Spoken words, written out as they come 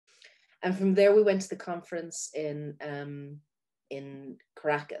And from there, we went to the conference in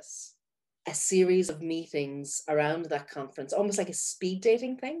Caracas, a series of meetings around that conference, almost like a speed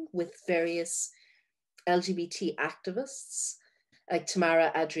dating thing with various LGBT activists, like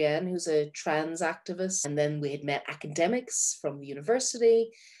Tamara Adrienne, who's a trans activist. And then we had met academics from the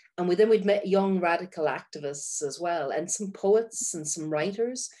university. And we'd met young radical activists as well, and some poets and some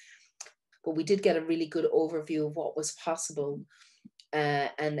writers. But we did get a really good overview of what was possible.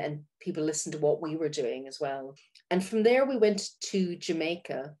 And people listened to what we were doing as well. And from there, we went to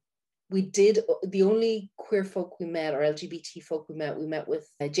Jamaica. We did, the only queer folk we met, or LGBT folk we met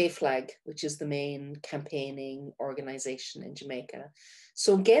with JFLAG, which is the main campaigning organization in Jamaica.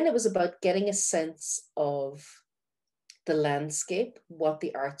 So again, it was about getting a sense of the landscape, what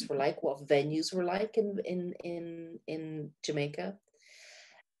the arts were like, what venues were like in Jamaica.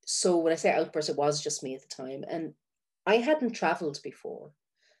 So when I say Outburst, it was just me at the time. And I hadn't traveled before.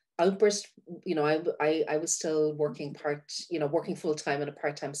 Outburst, I was still working working full time on a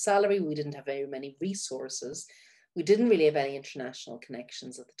part-time salary. We didn't have very many resources. We didn't really have any international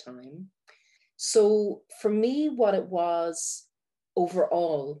connections at the time. So for me, what it was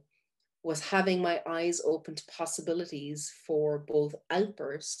overall was having my eyes open to possibilities for both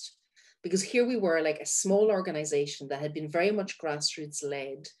Outburst, because here we were, like a small organization that had been very much grassroots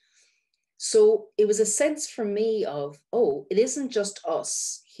led. So it was a sense for me of, oh, it isn't just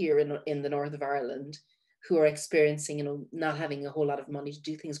us here in the north of Ireland who are experiencing, not having a whole lot of money to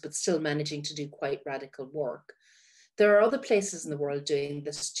do things, but still managing to do quite radical work. There are other places in the world doing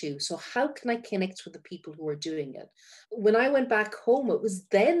this too. So how can I connect with the people who are doing it? When I went back home, it was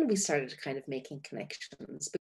then we started kind of making connections.